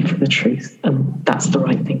asking me for the truth, and that's the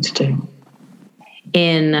right thing to do.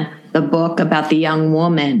 In the book about the young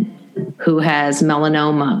woman who has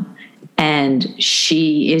melanoma, and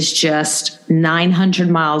she is just 900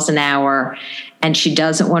 miles an hour, and she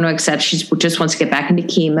doesn't want to accept, she just wants to get back into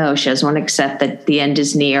chemo. She doesn't want to accept that the end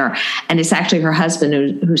is near. And it's actually her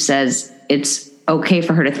husband who says it's okay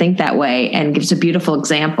for her to think that way, and gives a beautiful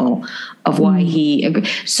example of why he agrees.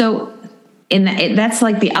 So that's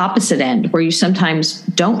like the opposite end, where you sometimes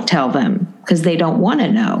don't tell them because they don't want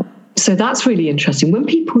to know. So that's really interesting. When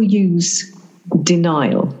people use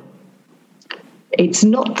denial, it's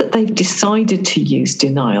not that they've decided to use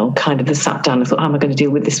denial, kind of they sat down and thought, how am I going to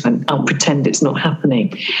deal with this one? I'll pretend it's not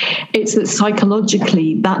happening. It's that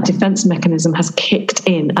psychologically that defense mechanism has kicked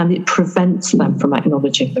in, and it prevents them from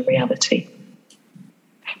acknowledging the reality.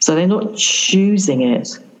 So they're not choosing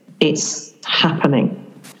it, it's happening.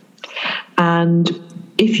 And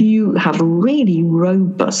if you have really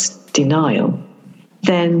robust denial,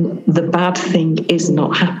 then the bad thing is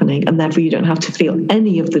not happening, and therefore you don't have to feel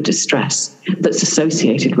any of the distress that's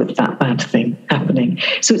associated with that bad thing happening.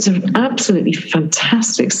 So it's an absolutely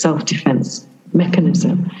fantastic self-defense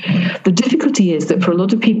mechanism. The difficulty is that for a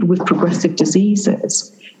lot of people with progressive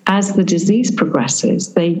diseases, as the disease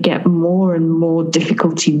progresses, they get more and more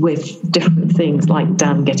difficulty with different things, like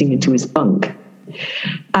Dan getting into his bunk.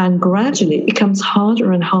 And gradually it becomes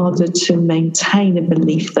harder and harder to maintain a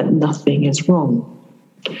belief that nothing is wrong.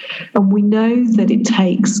 And we know that it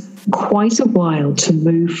takes quite a while to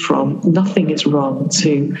move from nothing is wrong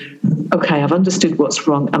to, okay, I've understood what's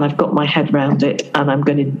wrong and I've got my head around it and I'm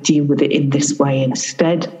going to deal with it in this way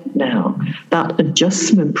instead now. That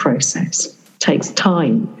adjustment process takes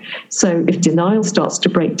time. So if denial starts to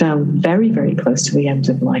break down very, very close to the end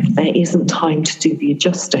of life, there isn't time to do the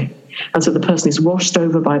adjusting. And so the person is washed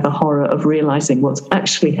over by the horror of realizing what's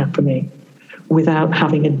actually happening without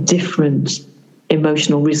having a different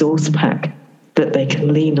emotional resource pack that they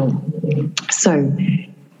can lean on. So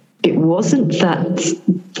it wasn't that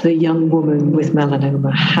the young woman with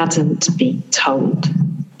melanoma hadn't been told.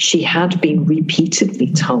 She had been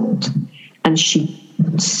repeatedly told, and she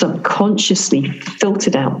subconsciously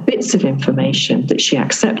filtered out bits of information that she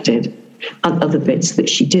accepted and other bits that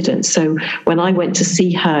she didn't. So when I went to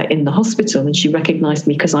see her in the hospital and she recognized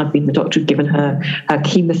me because I'd been the doctor who'd given her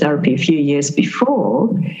chemotherapy a few years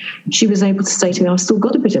before, she was able to say to me, I've still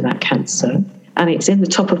got a bit of that cancer and it's in the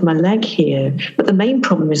top of my leg here. But the main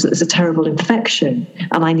problem is that there's a terrible infection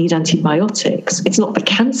and I need antibiotics. It's not the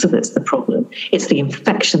cancer that's the problem. It's the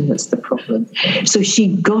infection that's the problem. So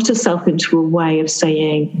she got herself into a way of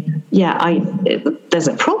saying, yeah, there's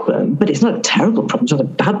a problem, but it's not a terrible problem. It's not a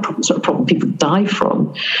bad problem. It's not a problem people die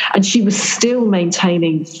from. And she was still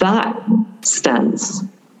maintaining that stance.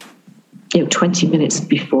 20 minutes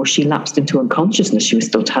before she lapsed into unconsciousness, she was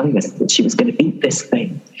still telling us that she was going to beat this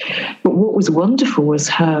thing. But what was wonderful was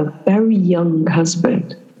her very young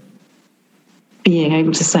husband being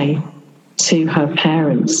able to say to her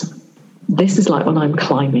parents, this is like when I'm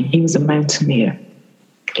climbing. He was a mountaineer.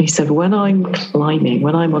 And he said, when I'm climbing,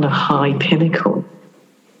 when I'm on a high pinnacle,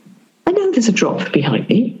 I know there's a drop behind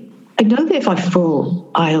me. I know that if I fall,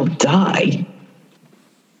 I'll die.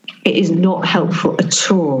 It is not helpful at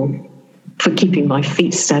all for keeping my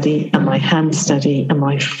feet steady and my hands steady and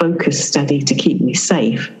my focus steady to keep me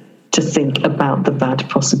safe, to think about the bad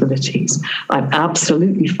possibilities. I'm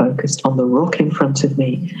absolutely focused on the rock in front of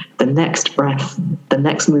me, the next breath, the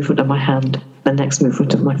next movement of my hand, the next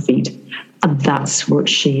movement of my feet. And that's what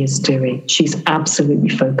she is doing. She's absolutely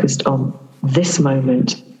focused on this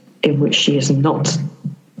moment in which she is not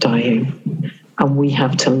dying. And we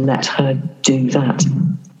have to let her do that.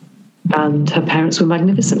 And her parents were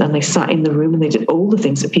magnificent, and they sat in the room and they did all the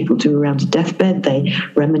things that people do around a deathbed. They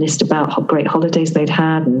reminisced about great holidays they'd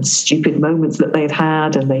had and stupid moments that they'd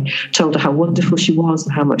had, and they told her how wonderful she was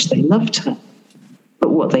and how much they loved her. But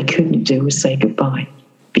what they couldn't do was say goodbye,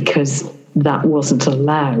 because that wasn't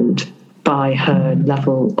allowed by her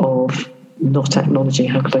level of not acknowledging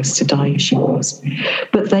how close to dying she was.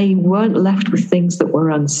 But they weren't left with things that were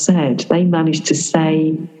unsaid. They managed to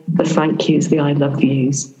say the thank yous, the I love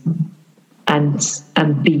yous,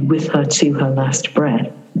 and be with her to her last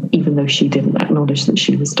breath, even though she didn't acknowledge that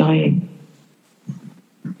she was dying.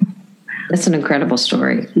 That's an incredible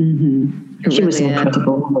story. Mm-hmm. She was an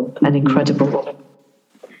incredible woman.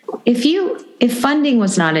 If funding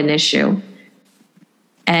was not an issue,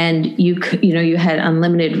 and you had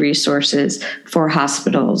unlimited resources for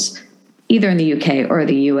hospitals, either in the UK or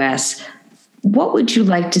the US, what would you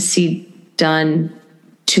like to see done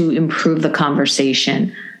to improve the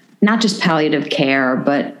conversation? Not just palliative care,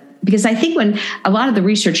 but because I think when a lot of the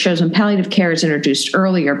research shows when palliative care is introduced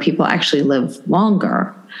earlier, people actually live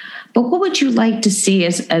longer. But what would you like to see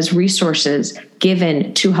as resources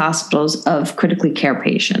given to hospitals of critically care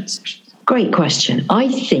patients? Great question. I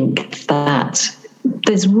think that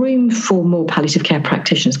there's room for more palliative care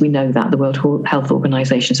practitioners. We know that the World Health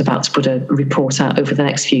Organization is about to put a report out over the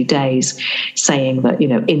next few days saying that,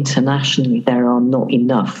 internationally there are not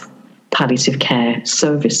enough palliative care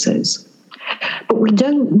services. But we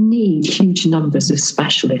don't need huge numbers of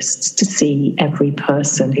specialists to see every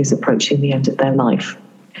person who's approaching the end of their life.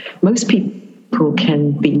 Most people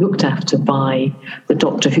can be looked after by the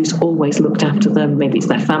doctor who's always looked after them. Maybe it's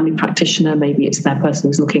their family practitioner, maybe it's their person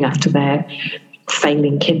who's looking after their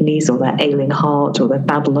failing kidneys or their ailing heart or their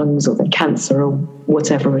bad lungs or their cancer or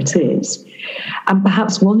whatever it is. And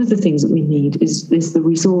perhaps one of the things that we need is the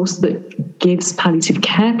resource that gives palliative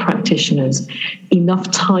care practitioners enough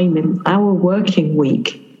time in our working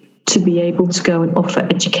week to be able to go and offer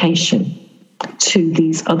education to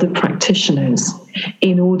these other practitioners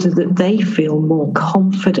in order that they feel more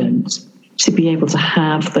confident to be able to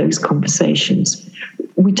have those conversations.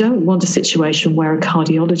 We don't want a situation where a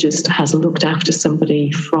cardiologist has looked after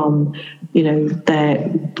somebody from, their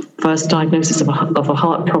first diagnosis of a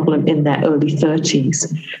heart problem in their early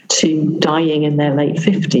 30s to dying in their late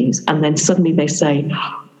 50s, and then suddenly they say,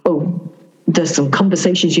 oh, there's some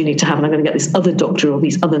conversations you need to have, and I'm going to get this other doctor or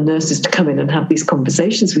these other nurses to come in and have these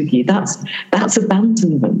conversations with you. That's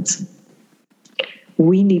abandonment.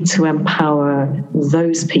 We need to empower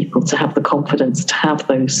those people to have the confidence to have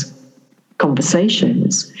those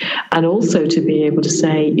conversations, and also to be able to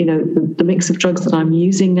say, the mix of drugs that I'm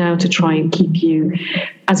using now to try and keep you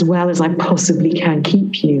as well as I possibly can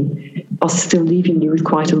keep you are still leaving you with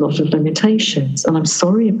quite a lot of limitations. And I'm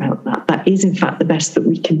sorry about that. That is, in fact, the best that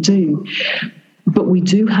we can do. But we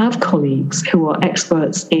do have colleagues who are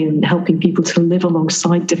experts in helping people to live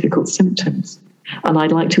alongside difficult symptoms. And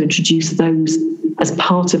I'd like to introduce those as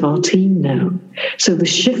part of our team now. So the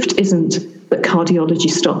shift isn't that cardiology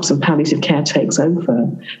stops and palliative care takes over,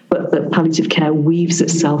 but that palliative care weaves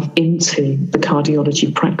itself into the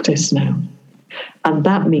cardiology practice now. And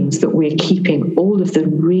that means that we're keeping all of the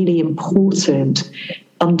really important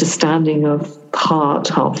understanding of heart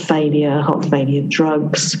failure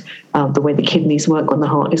drugs, the way the kidneys work when the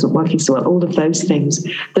heart isn't working so well, all of those things.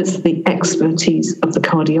 That's the expertise of the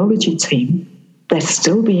cardiology team. They're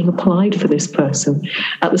still being applied for this person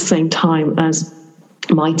at the same time as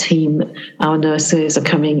my team, our nurses are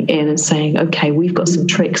coming in and saying, okay, we've got some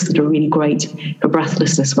tricks that are really great for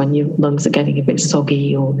breathlessness when your lungs are getting a bit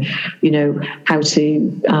soggy, or, how to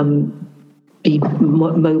be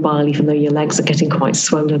mobile even though your legs are getting quite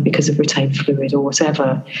swollen because of retained fluid or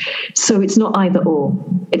whatever. So it's not either or,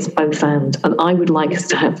 it's both and. And I would like us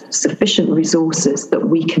to have sufficient resources that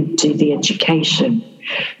we can do the education,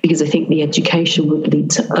 because I think the education would lead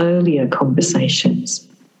to earlier conversations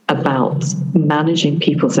about managing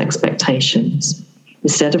people's expectations.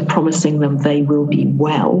 Instead of promising them they will be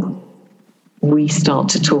well, we start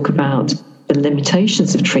to talk about the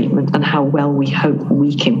limitations of treatment and how well we hope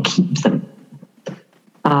we can keep them.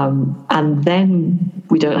 And then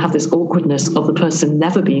we don't have this awkwardness of the person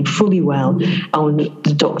never being fully well and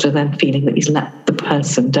the doctor then feeling that he's let the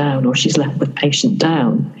person down or she's let the patient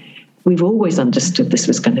down. We've always understood this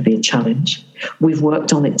was going to be a challenge. We've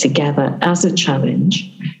worked on it together as a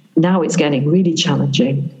challenge. Now it's getting really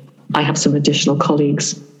challenging. I have some additional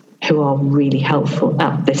colleagues who are really helpful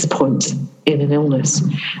at this point in an illness.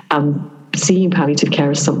 Seeing palliative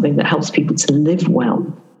care as something that helps people to live well,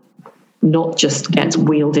 not just get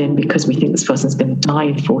wheeled in because we think this person's going to die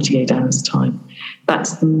in 48 hours' time.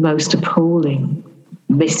 That's the most appalling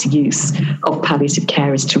misuse of palliative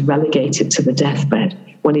care is to relegate it to the deathbed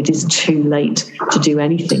when it is too late to do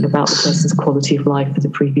anything about the person's quality of life for the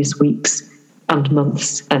previous weeks and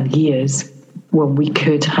months and years, when we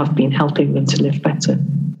could have been helping them to live better.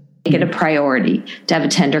 Make it a priority to have a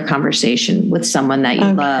tender conversation with someone that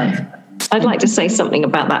you love. I'd like to say something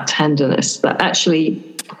about that tenderness, that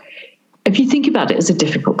actually, if you think about it as a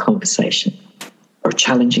difficult conversation or a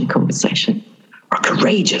challenging conversation or a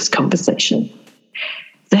courageous conversation,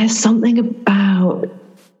 there's something about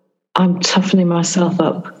I'm toughening myself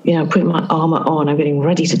up, putting my armor on, I'm getting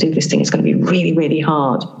ready to do this thing. It's going to be really, really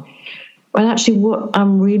hard. Well, actually, what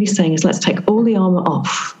I'm really saying is let's take all the armor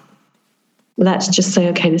off. Let's just say,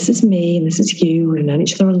 okay, this is me and this is you. We've known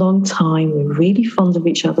each other a long time. We're really fond of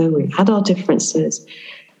each other. We've had our differences.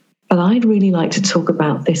 But I'd really like to talk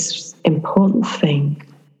about this important thing.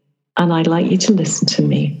 And I'd like you to listen to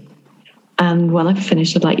me. And when I've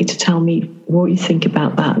finished, I'd like you to tell me what you think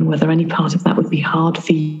about that and whether any part of that would be hard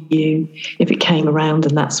for you if it came around.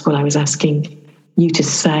 And that's what I was asking you to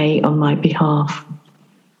say on my behalf.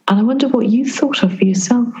 And I wonder what you thought of for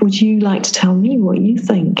yourself. Would you like to tell me what you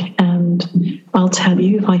think? And I'll tell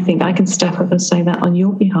you if I think I can step up and say that on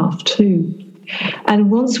your behalf too.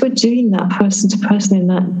 And once we're doing that person to person in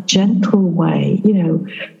that gentle way,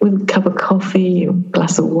 with a cup of coffee or a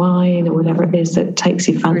glass of wine or whatever it is that takes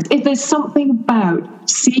you fancy. If there's something about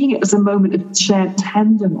seeing it as a moment of shared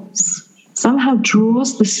tenderness, somehow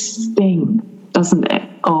draws the sting, doesn't it,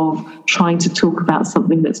 of trying to talk about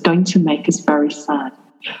something that's going to make us very sad.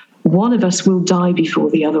 One of us will die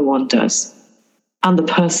before the other one does. And the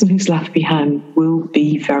person who's left behind will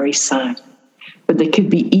be very sad. But they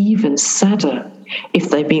could be even sadder if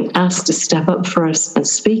they've been asked to step up for us and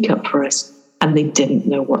speak up for us and they didn't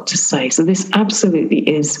know what to say. So this absolutely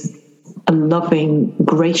is a loving,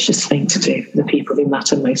 gracious thing to do for the people who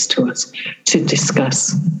matter most to us, to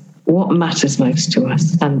discuss what matters most to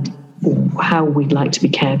us and how we'd like to be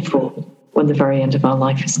cared for when the very end of our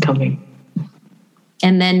life is coming.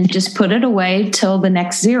 And then just put it away till the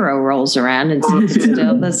next zero rolls around and see if it's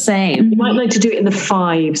still the same. You might like to do it in the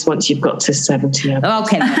 5s once you've got to 70.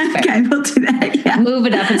 Okay, that's fair. Okay, we'll do that. Yeah. Move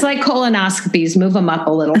it up. It's like colonoscopies. Move them up a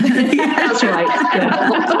little bit. That's right. Yeah.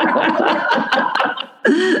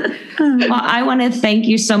 Well, I want to thank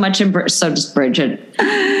you so much, and so does Bridget,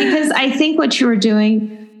 because I think what you are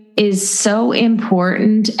doing is so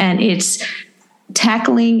important, and it's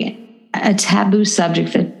tackling a taboo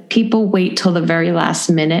subject that people wait till the very last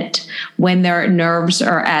minute when their nerves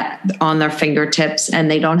are on their fingertips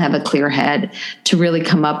and they don't have a clear head to really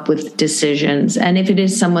come up with decisions. And if it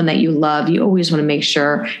is someone that you love, you always want to make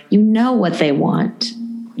sure you know what they want,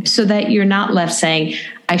 so that you're not left saying,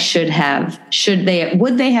 I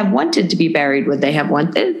would they have wanted to be buried? Would they have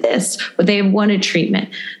wanted this? Would they have wanted treatment?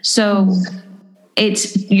 So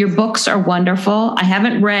your books are wonderful. I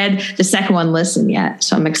haven't read the second one, Listen, yet,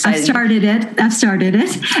 so I'm excited. I've started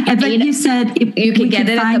it. But you said you can get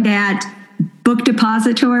it at Book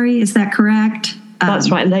Depository. Is that correct?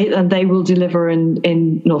 That's right. And they will deliver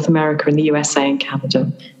in North America, in the USA and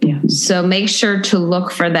Canada. Yeah. So make sure to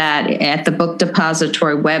look for that at the Book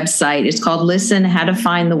Depository website. It's called Listen, How to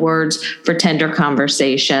Find the Words for Tender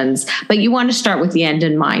Conversations. But you want to start with The End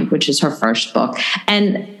in Mind, which is her first book.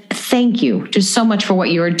 And thank you just so much for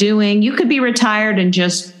what you are doing. You could be retired and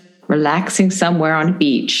just relaxing somewhere on a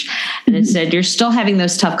beach. And instead, you're still having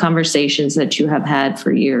those tough conversations that you have had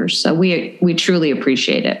for years. So we truly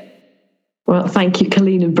appreciate it. Well, thank you,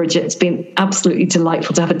 Colleen and Bridget. It's been absolutely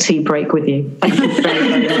delightful to have a tea break with you. Thank you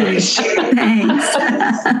very, very much.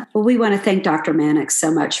 Thanks. Well, we want to thank Dr. Mannix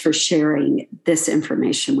so much for sharing this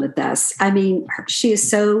information with us. I mean, she is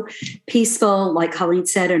so peaceful, like Colleen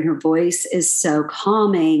said, and her voice is so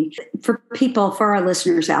calming. For our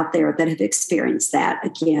listeners out there that have experienced that,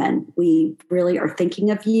 again, we really are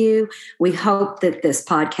thinking of you. We hope that this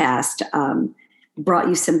podcast brought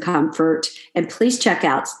you some comfort. And please check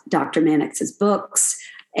out Dr. Mannix's books.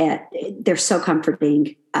 They're so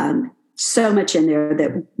comforting. So much in there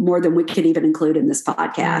that more than we could even include in this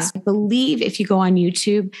podcast. I believe if you go on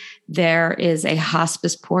YouTube, there is a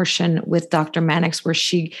hospice portion with Dr. Mannix where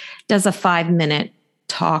she does a 5-minute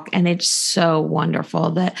talk. And it's so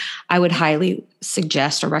wonderful that I would highly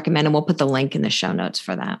suggest or recommend. And we'll put the link in the show notes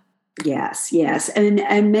for that. Yes.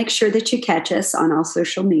 And make sure that you catch us on all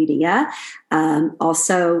social media.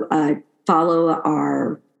 Also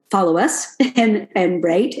follow us and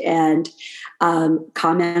rate and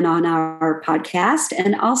comment on our podcast.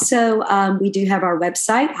 And also we do have our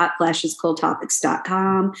website,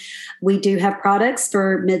 hotflashescooltopics.com. We do have products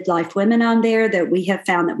for midlife women on there that we have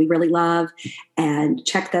found that we really love, and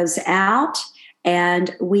check those out.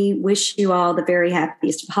 And we wish you all the very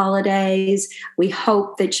happiest of holidays. We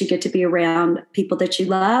hope that you get to be around people that you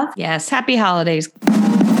love. Yes. Happy holidays.